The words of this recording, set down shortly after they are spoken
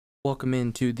Welcome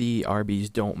into the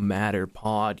RBs Don't Matter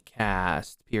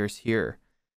podcast. Pierce here.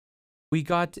 We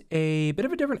got a bit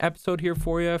of a different episode here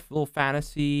for you. A little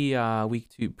fantasy week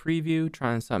 2 preview,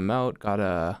 trying something out. Got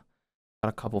a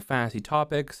couple fantasy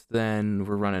topics. Then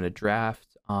we're running a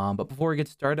draft. But before we get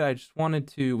started, I just wanted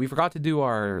to. We forgot to do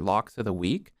our locks of the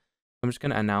week. I'm just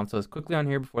gonna announce those quickly on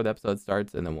here before the episode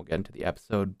starts, and then we'll get into the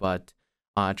episode. But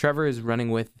Trevor is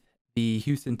running with the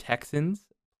Houston Texans.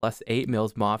 +8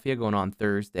 Mills Mafia going on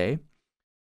Thursday.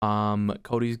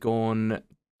 Cody's going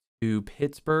to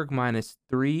Pittsburgh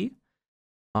 -3.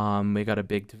 We got a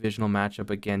big divisional matchup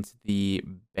against the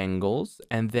Bengals.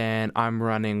 And then I'm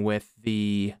running with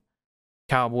the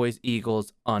Cowboys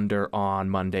Eagles under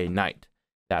on Monday night.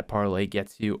 That parlay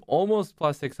gets you almost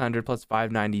 +600,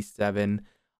 +597.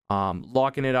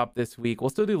 Locking it up this week. We'll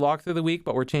still do locks of the week,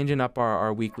 but we're changing up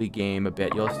our weekly game a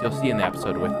bit. You'll see in the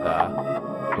episode with the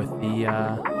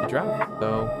draft.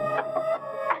 So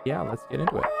yeah, let's get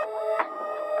into it.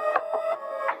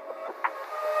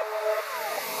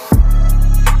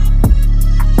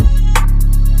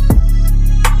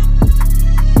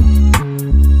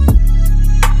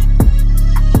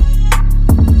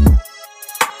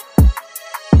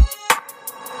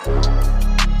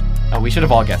 Oh, we should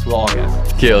have all guessed. We'll all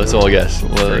guess. Okay, let's all guess. I'm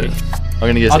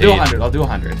gonna guess. I'll do 8. 100. I'll do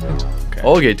 100. Okay.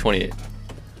 Okay, 28.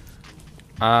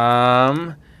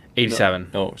 87.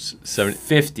 No, 70,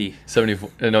 50. 74.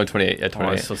 No, 28. Yeah,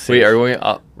 28. so Wait, safe. are we going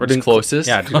up? We're doing closest?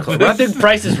 Yeah, too close. We're not doing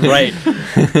Price is Right.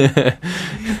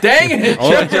 Dang it!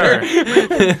 Oh, Trevor.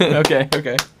 sure. Okay.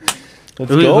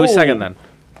 Who's second then?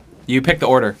 You pick the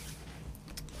order.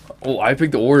 Oh, I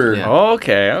picked the order. Yeah.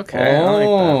 Okay. I like that.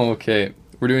 Oh, okay.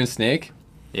 We're doing snake?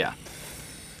 Yeah.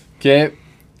 Okay.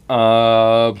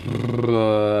 We'll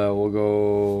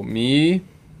go me.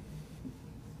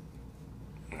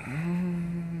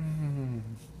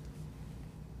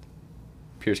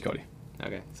 Pierce Cody.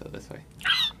 Okay, so this way.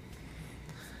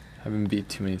 I've been beat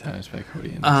too many times by Cody.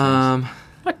 In this I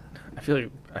feel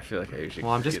like I usually.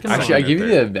 Well, I'm just get gonna- Actually, I give you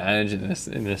the third. advantage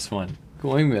in this one.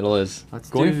 Going middle is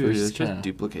going first. Let's Yeah. just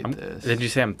duplicate this. Did you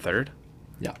say I'm third?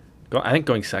 Yeah. I think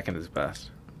going second is best.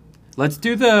 Let's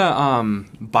do the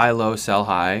buy low, sell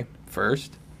high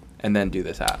first, and then do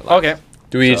this at last. Okay.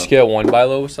 Do we So- each get one buy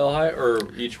low, sell high, or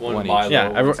each one One buy each. low? Yeah,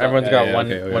 and sell- everyone's got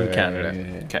one okay, candidate.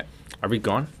 yeah. Okay. Are we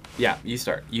going? Yeah, you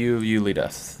start. You lead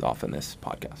us off in this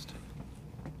podcast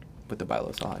with the buy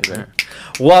low, sell high. Right?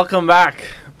 Welcome back.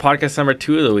 Podcast number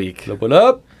 2 of the week. What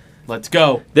up? Let's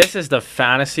go. This is the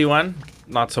fantasy one.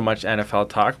 Not so much NFL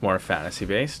talk, more fantasy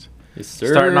based. Yes,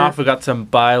 sir. Starting off, we got some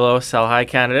buy low, sell high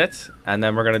candidates, and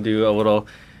then we're gonna do a little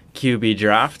QB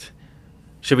draft.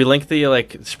 Should we link the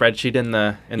spreadsheet in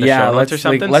the show notes or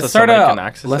something? Let's so somebody can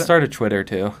access let's it? start a Twitter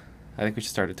too. I think we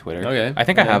should start a Twitter. Okay. I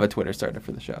think I Yeah. have a Twitter started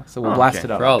for the show, so we'll Oh, blast okay.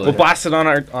 it out. Probably. We'll blast it on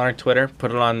our Twitter,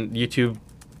 put it on YouTube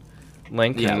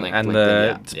link Yeah, and, link, and link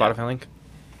the thing, yeah, Spotify link.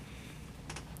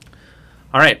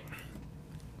 All right.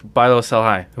 Buy low, sell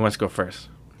high. Who wants to go first?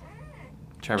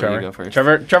 Trevor, you go first.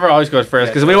 Trevor always goes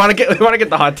first because we want to get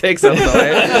the hot takes out of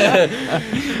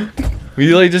the way.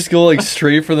 We just go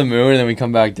straight for the moon and then we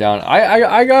come back down.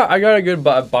 I got a good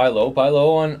buy low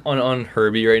on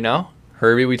Herbie right now.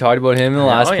 Herbie, we talked about him in the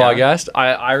last yeah. podcast.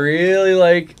 I really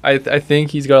like. I think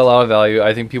he's got a lot of value.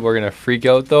 I think people are gonna freak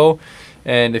out though,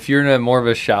 and if you're in a more of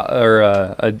a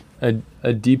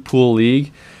a deep pool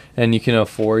league, and you can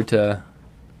afford to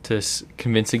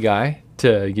convince a guy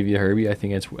to give you Herbie, I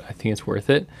think it's worth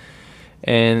it.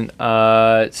 And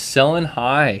selling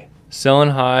high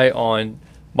on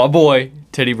my boy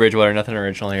Teddy Bridgewater. Nothing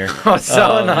original here. Oh,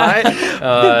 selling high.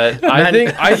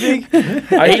 I think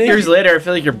 8 years later, I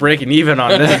feel like you're breaking even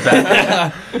on this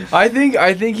bet. I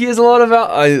think he has a lot of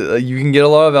value. You can get a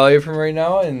lot of value from right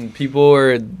now, and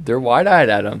they're wide-eyed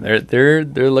at him. They're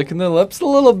licking their lips a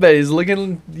little bit. He's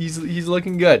looking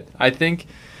good. I think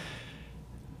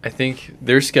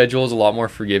their schedule is a lot more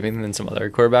forgiving than some other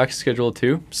quarterbacks' schedule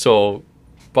too. So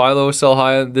buy low, sell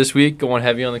high this week. Going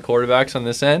heavy on the quarterbacks on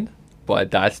this end.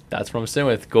 But that's what I'm saying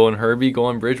with going Herbie,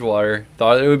 going Bridgewater.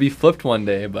 Thought it would be flipped one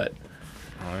day, but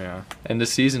Oh yeah. end of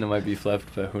season it might be flipped,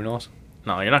 but who knows?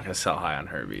 No, you're not gonna sell high on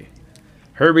Herbie.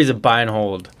 Herbie's a buy and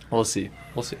hold. We'll see.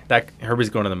 That Herbie's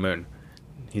going to the moon.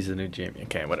 He's the new Jamie.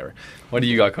 Okay, whatever. What do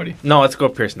you got, Cody? No, let's go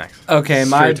Pierce next. Okay,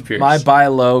 Straight to Pierce. my buy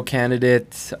low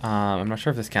candidate. I'm not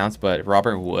sure if this counts, but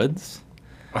Robert Woods.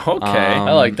 Okay.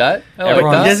 I like that. I like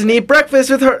everyone He that. doesn't eat breakfast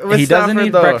with her. With He doesn't Stafford,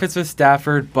 need though. breakfast with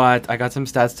Stafford, but I got some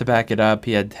stats to back it up.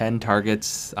 He had 10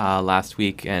 targets last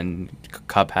week, and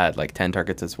Cup had 10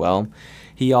 targets as well.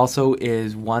 He also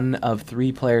is one of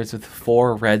 3 players with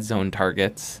 4 red zone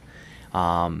targets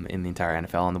in the entire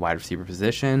NFL on the wide receiver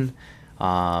position.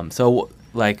 So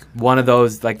like one of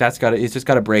those, like that's it's just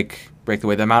got to break the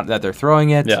way the amount that they're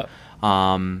throwing it. Yeah.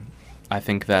 I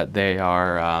think that they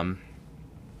are.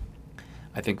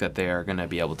 I think that they are going to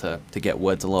be able to get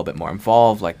Woods a little bit more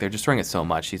involved. Like they're just throwing it so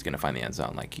much, he's going to find the end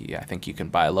zone. Like I think you can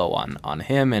buy low on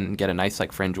him and get a nice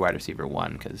like fringe wide receiver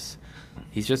 1 because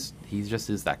he's just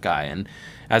is that guy. And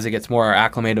as it gets more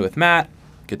acclimated with Matt,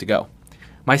 good to go.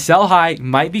 My sell high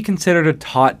might be considered a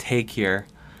hot take here,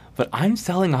 but I'm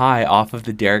selling high off of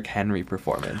the Derrick Henry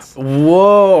performance.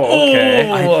 Whoa. Okay.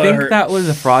 I think that was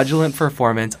a fraudulent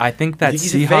performance. I think that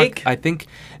he's a fake?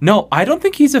 No, I don't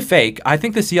think he's a fake. I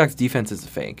think the Seahawks defense is a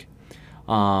fake.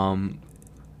 They're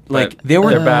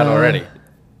bad already.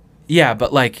 Yeah,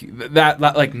 but like that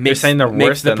like makes, saying they're makes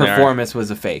worse the than they are. performance was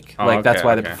a fake. Oh, like that's okay,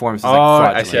 why okay. the performance is like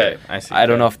I fraudulent. see. I see. I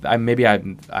don't know if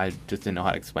I just didn't know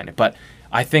how to explain it, but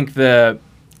I think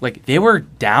they were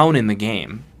down in the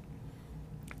game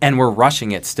and we're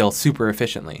rushing it still super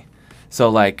efficiently. So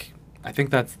like I think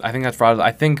that's fraudulent.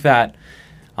 I think that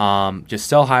just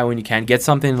sell high when you can. Get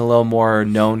something a little more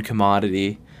known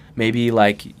commodity. Maybe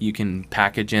like you can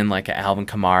package in like an Alvin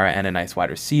Kamara and a nice wide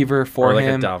receiver for or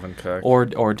him, like a Dalvin Cook, or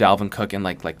Dalvin Cook, and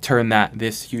like turn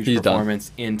this huge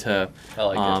performance into. I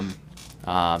like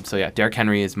it. So yeah, Derrick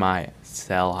Henry is my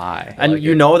sell high. and like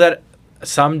you it. know that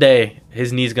someday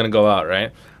his knee's gonna go out,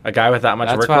 right? A guy with that much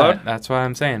workload. That's what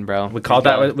I'm saying, bro. We called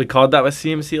that with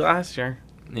CMC last year.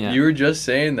 Yeah. You were just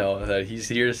saying though that he's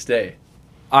here to stay.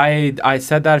 I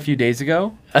said that a few days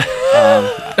ago,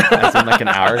 as in like an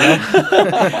hour ago.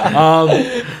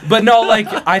 But no, like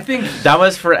I think That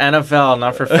was for NFL,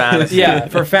 not for fantasy. yeah,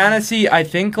 for fantasy, I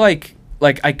think like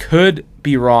I could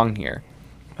be wrong here,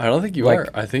 I don't think you Like- are.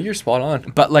 I think you're spot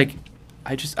on. but like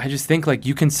I just think like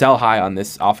you can sell high on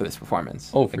this off of this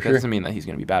performance. Oh, for Like, sure. That doesn't mean that he's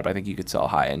gonna be bad, but I think you could sell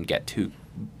high and get 2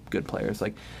 good players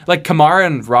like Kamara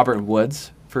and Robert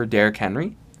Woods for Derrick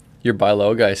Henry. Your buy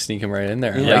low guy sneaking right in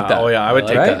there. I Yeah, like that. oh yeah, I would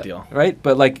take Right? that deal. Right?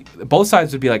 But like both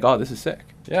sides would be like, oh, this is sick.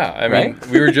 Yeah, I mean, Right?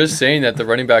 we were just saying that the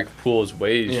running back pool is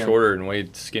way Yeah. shorter and way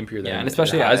skimpier than Yeah, and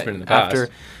especially it has been in the past. after.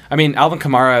 I mean, Alvin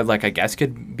Kamara, like I guess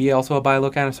could be also a buy low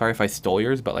kind of. Sorry if I stole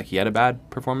yours, but like he had a bad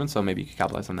performance, so maybe you could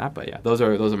capitalize on that. But yeah, those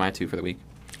are my 2 for the week.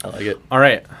 I like it. All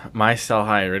right, my sell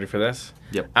high. Ready for this?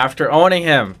 Yep. After owning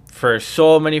him for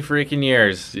so many freaking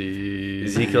years, Ezekiel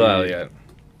Ezekiel Elliott.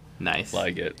 Nice.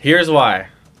 Like it. Here's why.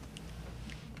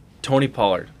 Tony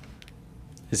Pollard.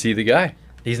 Is he the guy?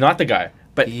 He's not the guy,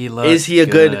 but He looked is he a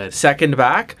good good. second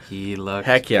back? He looked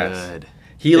Heck yes. good.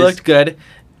 He looked good.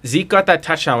 Zeke got that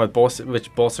touchdown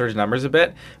which bolstered his numbers a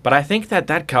bit. But I think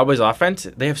that Cowboys offense,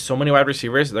 they have so many wide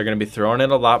receivers. They're going to be throwing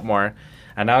it a lot more.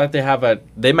 And now that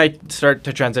they might start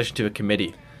to transition to a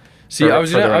committee. See, for- I was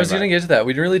for the gonna running back. get to that.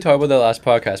 We didn't really talk about that last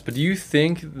podcast, but do you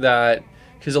think that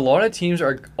because a lot of teams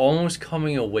are almost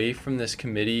coming away from this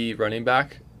committee running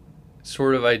back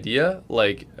sort of idea,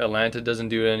 like Atlanta doesn't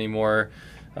do it anymore,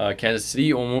 Kansas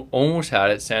City almost had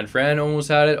it, San Fran almost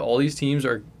had it. All these teams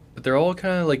are, but they're all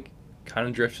kind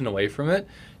of drifting away from it.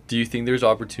 Do you think there's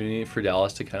opportunity for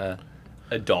Dallas to kind of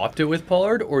adopt it with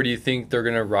Pollard, or do you think they're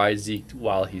gonna ride Zeke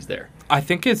while he's there? I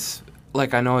think it's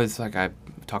like I know it's like I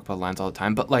talk about lines all the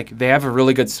time, but like they have a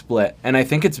really good split, and I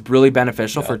think it's really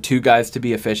beneficial for 2 guys to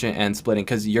be efficient and splitting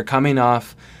because you're coming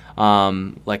off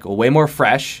like way more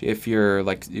fresh if you're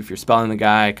spelling the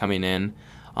guy coming in,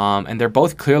 and they're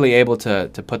both clearly able to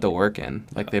put the work in.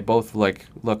 Like they both look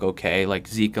okay. Like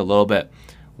Zeke a little bit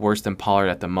worse than Pollard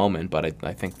at the moment, but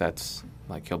I think that's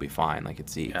like he'll be fine. Like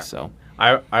it's Zeke, Yeah. so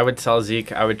I would sell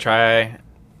Zeke. I would try.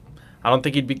 I don't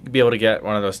think he'd be able to get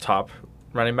one of those top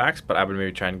running backs, but I would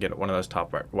maybe try and get one of those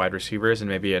top wide receivers and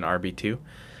maybe an RB2.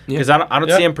 Because I don't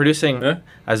Yeah. see him producing Yeah.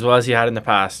 as well as he had in the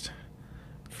past.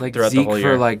 like throughout the Zeke whole for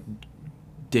year. like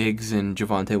Diggs and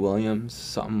Javonte Williams,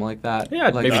 something like that. Yeah,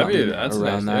 like maybe something that's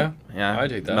around nice. that. Yeah, Yeah, I'd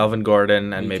take that. Melvin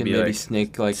Gordon and You maybe can like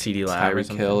snake like CeeDee Lamb or Tyreek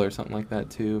something. Hill or something like that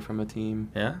too from a team.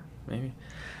 yeah, maybe.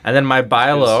 And then my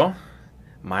buy low,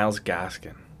 Myles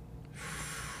Gaskin.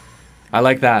 I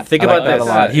like that. Think I about like that this. a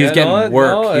lot. He was Yeah, getting no,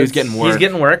 work. no, he was it's- getting work. He's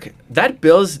getting work. That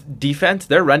Bills defense,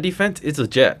 their run defense is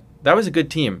legit. That was a good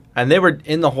team, and they were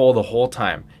in the hole the whole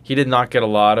time. He did not get a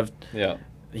lot of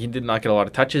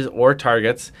touches or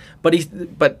targets, but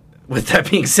with that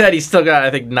being said, he still got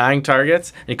I think 9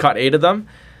 targets and he caught 8 of them.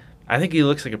 I think he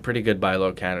looks like a pretty good buy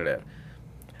low candidate.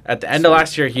 At the end of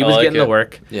last year, he I was like getting it. the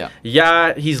work. Yeah.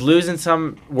 Yeah, he's losing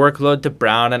some workload to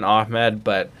Brown and Ahmed,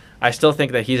 but I still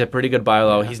think that he's a pretty good buy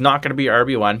low. Yeah. He's not going to be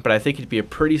RB1, but I think he'd be a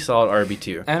pretty solid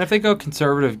RB2. And if they go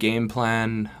conservative game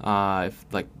plan, if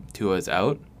like Tua's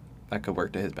out, that could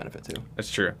work to his benefit too. That's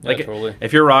true. Yeah, Like totally.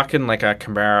 if you're rocking like a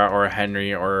Kamara or a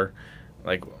Henry or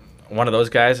like one of those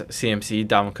guys, CMC,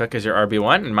 Dalvin Cook, is your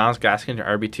RB1, and Myles Gaskin your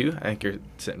RB2. I think you're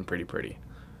sitting pretty. Pretty.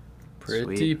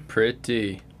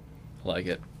 I like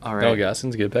it. All right. No,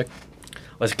 Gaskin's a good pick.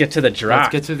 Let's get to the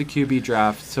draft. Let's get to the QB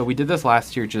draft. So we did this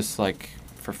last year just like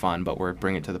for fun, but we're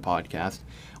bringing it to the podcast.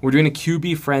 We're doing a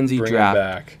QB frenzy Bring draft. it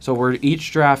back. So we're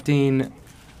each drafting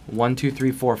 5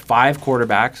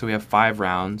 quarterbacks. So we have 5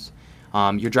 rounds.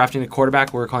 You're drafting a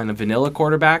quarterback. We're calling a vanilla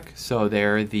quarterback. So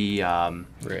they're the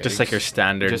Just like your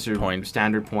standard just your points.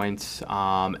 standard points.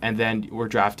 And then we're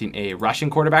drafting a rushing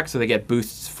quarterback, so they get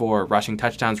boosts for rushing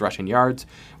touchdowns, rushing yards.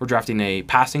 We're drafting a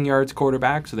passing yards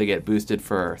quarterback, so they get boosted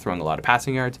for throwing a lot of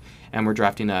passing yards. And we're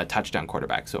drafting a touchdown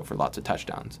quarterback, so for lots of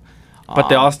touchdowns. But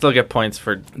they all still get points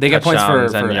for they get points for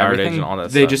and yardage everything. and all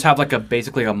that They stuff. just have like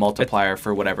basically a multiplier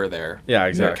for whatever they're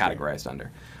exactly. categorized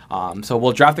under. So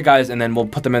we'll draft the guys and then we'll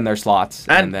put them in their slots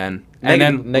and then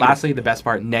negative. lastly the best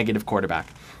part, negative quarterback.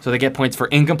 So they get points for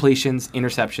incompletions,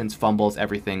 interceptions, fumbles,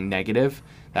 everything negative.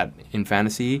 That in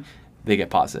fantasy they get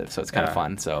positive, so it's kind of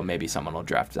fun. So maybe someone will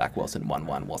draft Zach Wilson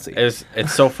 1-1. We'll see. It's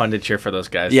so fun to cheer for those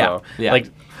guys. Yeah, though. yeah. Like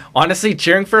honestly,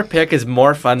 cheering for a pick is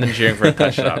more fun than cheering for a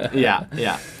touchdown. Yeah.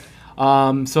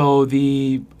 So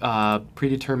the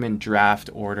predetermined draft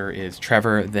order is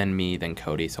Trevor, then me, then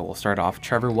Cody. So we'll start off.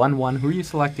 Trevor 1-1. Who are you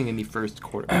selecting in the first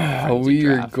quarterback? We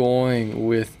are going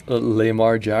with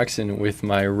Lamar Jackson with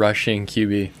my rushing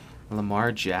QB.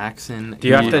 Lamar Jackson. Do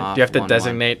you have to off 1-1.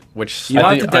 designate which? You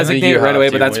don't have to designate you right have away,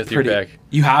 to but that's with your pretty. pick.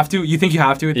 You have to. You think you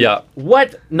have to? With Yeah.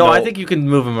 What? No, No. I think you can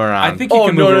move them around. I think you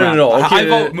can move around. I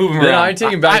vote move him Then around. I'm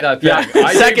taking back that pick. yeah.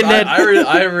 I Seconded.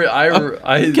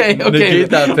 Okay. Negate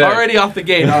that pick. Already off the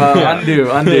gate. Undo.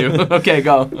 Okay,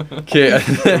 go. Okay.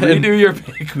 Redo your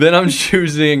pick. Then I'm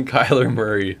choosing Kyler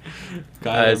Murray.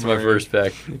 That's my Murray. first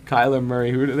pick. Kyler Murray.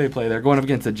 Who do they play? They're going up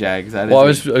against the Jags. That is Well, I a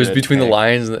was good between the pick.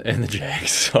 Lions and the Jags,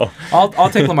 so. I'll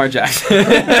take Lamar Jackson.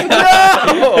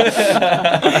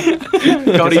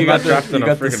 Cody, you got drafting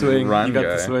a the freaking swing. run You got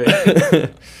guy. the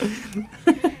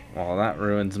swing. Well, that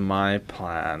ruins my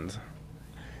plans.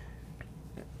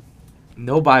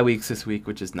 No bye weeks this week,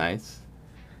 which is nice.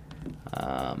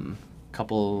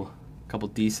 Couple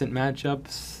decent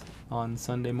matchups on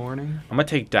Sunday morning. I'm gonna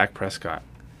take Dak Prescott,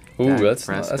 Ooh, Dak that's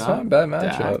Prescott, not a bad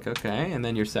matchup. Dak, okay, and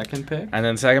then your second pick, and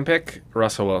then second pick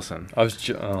Russell Wilson. I was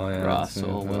yeah.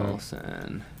 Russell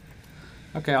Wilson.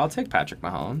 Okay, I'll take Patrick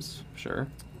Mahomes. Sure.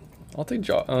 I'll take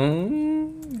Josh.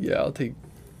 Yeah, I'll take.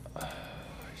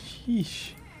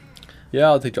 Sheesh. Yeah,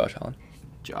 I'll take Josh Allen.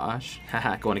 Josh,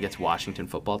 going against Washington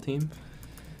football team.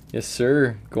 Yes,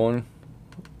 sir.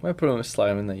 Might put him,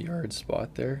 slide him in the yard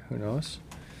spot there. Who knows?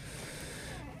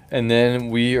 And then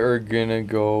we are gonna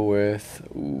go with.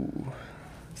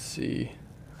 Let's see.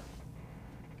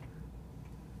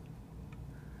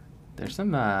 There's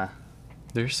some.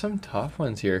 There's some tough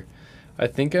ones here. I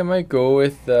think I might go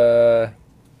with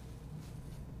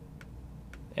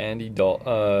Andy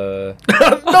Dalton.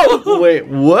 No, wait,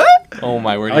 what? Oh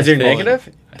my word! Is he's it full. negative?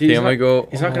 I think I might go.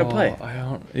 He's not gonna play. I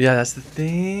don't. Yeah, that's the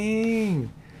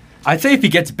thing. I'd say if he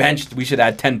gets benched, we should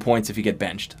add 10 points if he get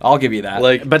benched. I'll give you that.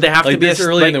 Like, But they have like to be this a,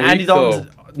 early in like the Andy week,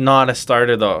 Dalton's not a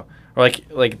starter though, or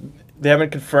like they haven't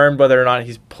confirmed whether or not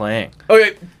he's playing.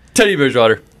 Okay, Teddy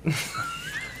Bridgewater.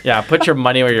 Yeah, put your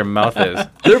money where your mouth is.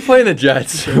 They're playing the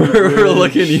Jets. We're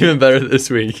looking even better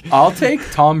this week. I'll take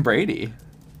Tom Brady.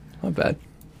 Not bad.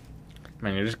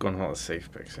 Man, you're just going with all the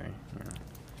safe picks. Eh? Yeah.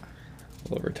 A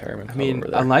little retirement. I mean,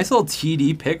 over there. a nice little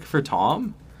TD pick for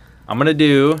Tom. I'm gonna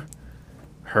do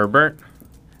Herbert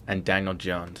and Daniel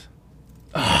Jones.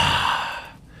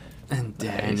 And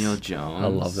Daniel Jones. I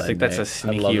love I that. think that's a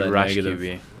sneaky rush negative.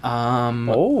 QB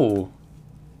Oh,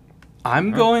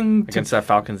 I'm going to against that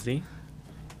Falcons D.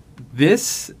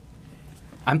 this.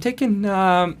 I'm taking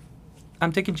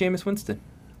Jameis Winston.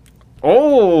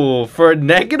 Oh, for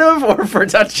negative or for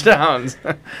touchdowns?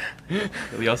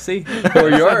 You'll see. 4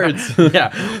 yards.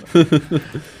 Yeah.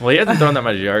 Well, he hasn't thrown that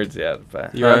much yards yet,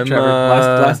 but You're up, I'm, Trevor.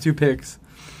 Last two picks.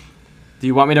 Do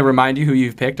you want me to remind you who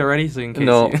you've picked already? So in case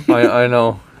No, you... I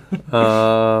know.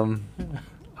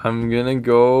 I'm gonna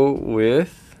go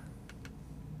with.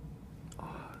 I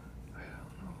don't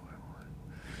know. I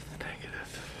want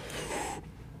negative.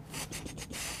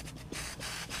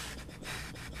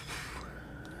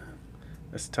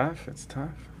 it's tough. It's tough.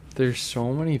 There's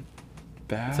so many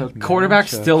bad. So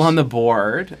quarterback's matchups. still on the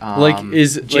board.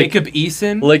 Jacob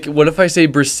Eason? Like, what if I say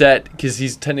Brissett because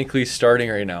he's technically starting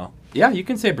right now? Yeah, you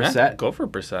can say Brissett. Yeah, go for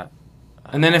Brissett.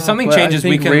 And then if something But I changes,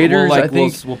 we think can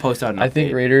Raiders- we'll post out an I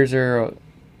think update. Raiders are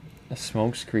a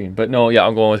smoke screen, but no, yeah,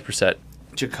 I'm going with Brissett.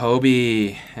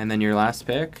 Jacoby, and then your last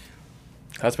pick.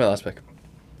 That's my last pick.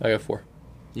 I got 4.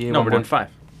 You need No, one we're more. doing 5.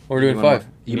 We're doing One more. 5.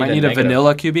 You Need might a need a negative.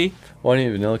 vanilla QB, Well, I need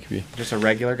a vanilla QB. just a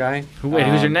regular guy. Wait,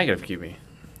 who's your Um, negative QB?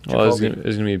 Well, it's Jacoby.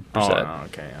 gonna be Oh, Brissett. no,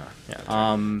 okay, yeah.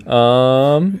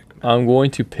 I'm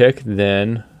going to pick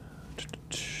then.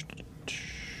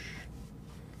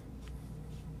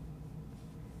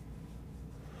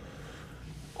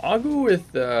 I'll go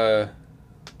with.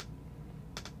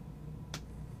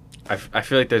 I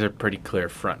feel like there's a pretty clear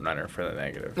front runner for the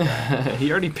negative. He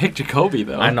already picked Jacoby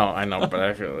though. I know, but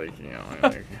I feel like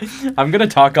like, I'm gonna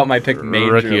talk out my pick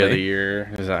majorly. rookie of the year.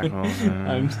 Zach Wilson.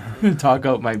 I'm gonna talk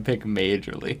out my pick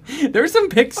majorly. There's some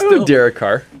picks I'll go still. Derek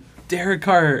Carr. Derek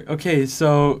Carr. Okay,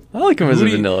 so I like him as Who a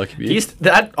do you- vanilla QB. He's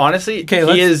that honestly. Okay, he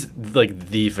let's- is like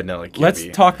the vanilla QB. let's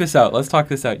talk this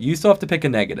out. You still have to pick a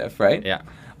negative, right? Yeah.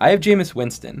 I have Jameis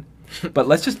Winston, but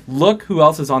let's just look who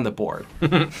else is on the board.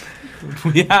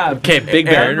 We have Okay, Big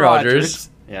Aaron Ben.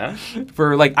 Rodgers. Yeah.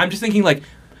 For like, I'm just thinking like,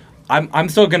 I'm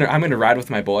still gonna ride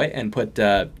with my boy and put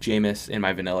Jameis in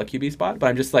my vanilla QB spot, but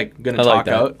I'm just like gonna I like talk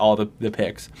that. out all the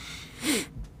picks.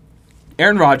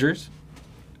 Aaron Rodgers,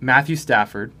 Matthew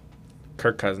Stafford,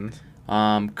 Kirk Cousins.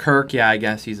 Kirk. Yeah, I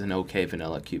guess he's an okay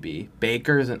vanilla QB.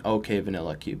 Baker's an okay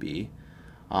vanilla QB.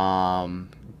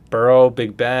 Burrow,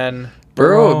 Big Ben.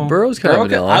 Burrow's kind of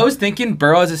vanilla. I was thinking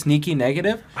Burrow as a sneaky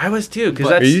negative. I was too, because But-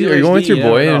 that's Are you going with your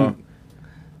boy and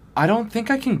I don't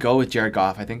think I can go with Jared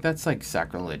Goff. I think that's like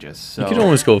sacrilegious. So you could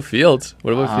almost go Fields.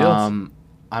 What about Fields?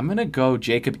 I'm gonna go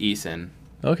Jacob Eason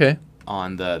Okay.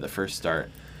 on the first start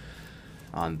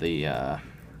on the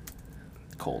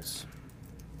Colts.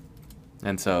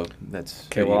 And so that's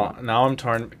Okay, well, now I'm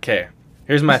torn. Okay,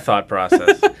 here's my thought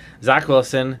process. Zach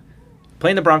Wilson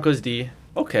playing the Broncos D.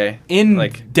 Okay, in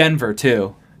like Denver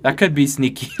too. That could be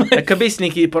sneaky. it could be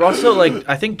sneaky, but also like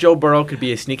I think Joe Burrow could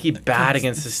be a sneaky bad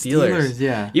against the Steelers.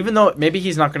 Yeah. Even though maybe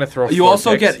he's not going to throw. You 4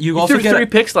 also picks. get- you He also threw get 3 a-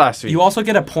 picks last week. You also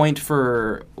get a point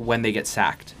for when they get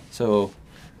sacked. So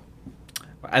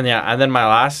and then my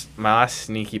last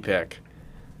sneaky pick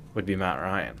would be Matt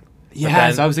Ryan.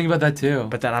 yes, then- I was thinking about that too.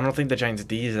 But then I don't think the Giants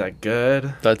D is that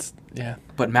good. That's yeah.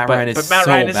 But Matt But Ryan is Matt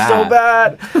so Ryan is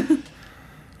bad. so bad.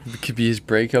 It could be his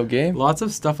breakout game. Lots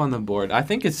of stuff on the board. I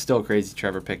think it's still crazy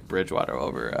Trevor picked Bridgewater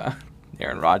over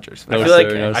Aaron Rodgers. No, I feel like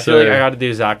sir, no, I feel like sir. I got to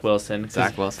do Zach Wilson. 'cause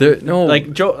Zach Wilson. There, no,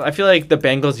 Like Joe, I feel like the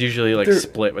Bengals usually like They're-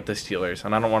 split with the Steelers,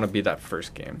 and I don't want to be that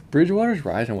first game. Bridgewater's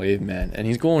riding a wave, man, and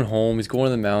he's going home. He's going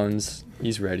to the mountains.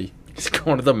 He's ready. He's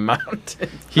going to the mountain.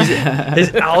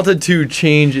 His altitude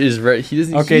change is ready. He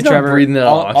doesn't. Okay, he's not Trevor. breathing that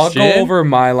I'll oxygen. go over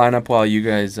my lineup while you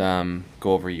guys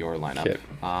go over your lineup. Okay.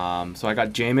 So I got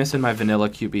Jameis in my vanilla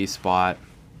QB spot.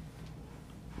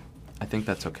 I think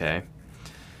that's okay.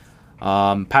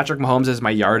 Patrick Mahomes as my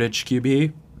yardage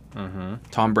QB. Mm-hmm.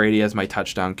 Tom Brady as my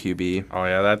touchdown QB. Oh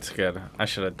yeah, that's good. I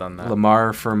should have done that.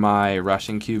 Lamar for my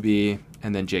rushing QB,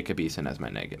 and then Jacob Eason as my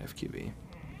negative QB.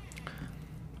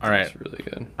 All right, That's really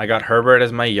good. I got Herbert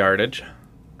as my yardage.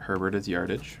 Herbert as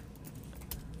yardage.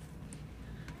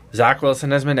 Zach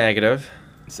Wilson as my negative.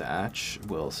 Zach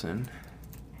Wilson.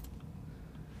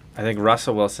 I think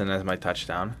Russell Wilson as my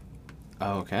touchdown.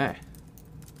 Okay.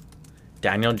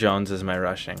 Daniel Jones as my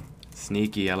rushing.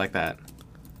 Sneaky. I like that.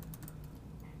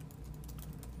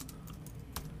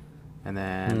 And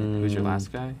then who's your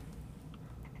last guy?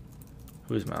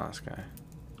 Who's my last guy?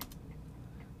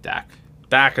 Dak.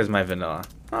 Dak as my vanilla.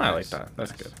 Oh, I like Nice. that.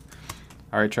 That's Nice. good.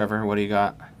 All right, Trevor. What do you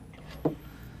got?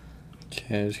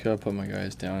 Okay, I just gotta put my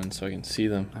guys down so I can see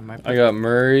them. might I got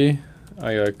Murray.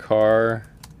 I got Carr.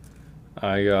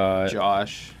 I got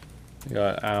Josh,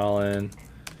 Allen.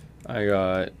 I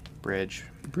got Bridge,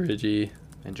 Bridgie.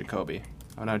 and Jacoby.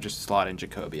 Oh no, just slot in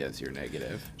Jacoby as your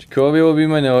negative. Jacoby will be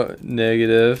my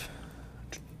negative.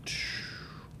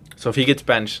 So if he gets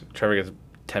benched, Trevor gets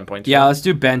 10 points. Yeah, let's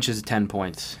do bench as 10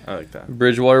 points. I like that.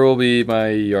 Bridgewater will be my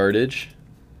yardage.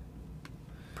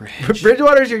 Bridge.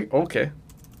 Bridgewater's your okay.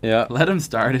 Yeah. Let him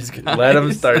start his guys. Let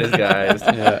him start his guys.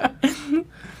 Yeah.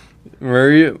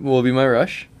 Murray will be my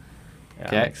rush. Yeah,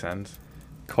 Okay. makes sense.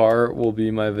 Carr will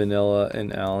be my vanilla,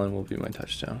 and Allen will be my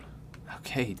touchdown.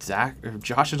 Okay,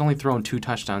 Josh has only thrown 2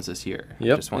 touchdowns this year. I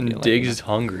Yep. just wanted to And let you Diggs know. is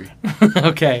hungry.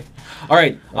 Okay. All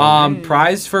right.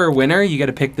 Prize for winner, you got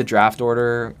to pick the draft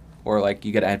order, or like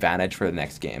you get an advantage for the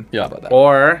next game. Yeah. How about that?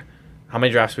 Or how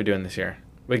many drafts are we doing this year?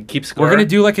 We keep score. We're gonna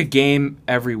do like a game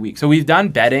every week. So we've done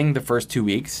betting the first 2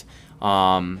 weeks,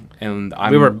 and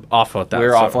we were awful at that. we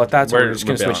were so awful at that. So we're just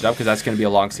gonna we're switch it up because that's gonna be a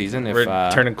long season. If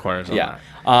We're turning corners on yeah.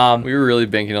 that. We were really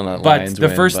banking on that But Lions the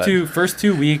win, first but first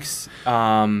two weeks,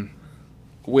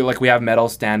 we have medal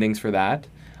standings for that,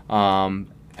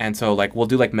 and so like we'll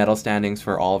do like medal standings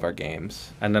for all of our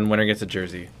games. And then winner gets a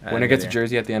jersey. Winner gets a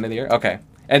jersey at the end of the year. Okay,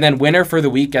 And then winner for the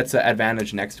week gets an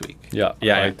advantage next week. Yeah,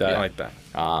 Yeah, I like that. I like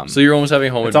that. So you're almost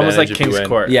having home It's advantage. almost like if you King's win.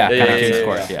 Court. Yeah, kind of King's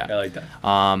Court. Yeah. I like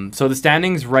that. So the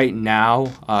standings right now,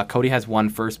 Cody has 1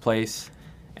 first place,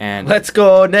 and Let's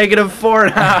go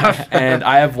 -4.5. and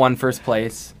I have 1 first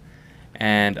place,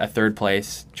 and a 3rd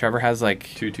place. Trevor has like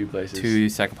Two places. 2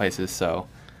 second places. So,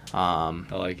 I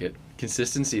like it.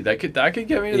 Consistency. That could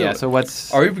get me to yeah. the. So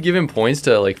what's Are we giving points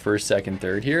to like first, second,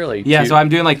 third here? Like yeah? two- So I'm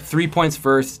doing like 3 points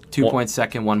first, 2 One- points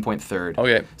second, 1 point third.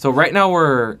 Okay. So right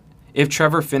now if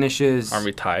Trevor finishes, Aren't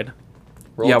we tied?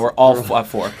 yeah, we're all at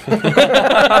 4.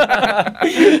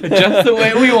 Just the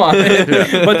way we want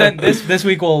it. But then this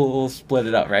week we'll split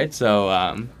it up, right?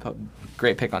 So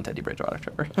great pick on Teddy Bridgewater,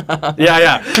 Trevor.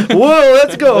 Yeah. Whoa,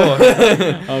 let's go.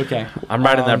 Okay. I'm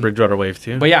riding that Bridgewater wave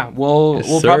too. But yeah, we'll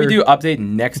Yes, probably sir. do update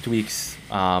next week's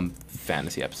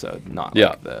fantasy episode, not Yeah.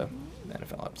 like the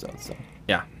NFL episode. So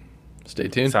yeah, Stay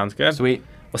tuned. sounds good. sweet.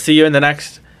 We'll see you in the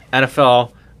next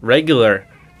NFL regular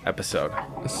episode.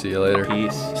 See you later.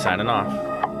 Peace. Signing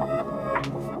off.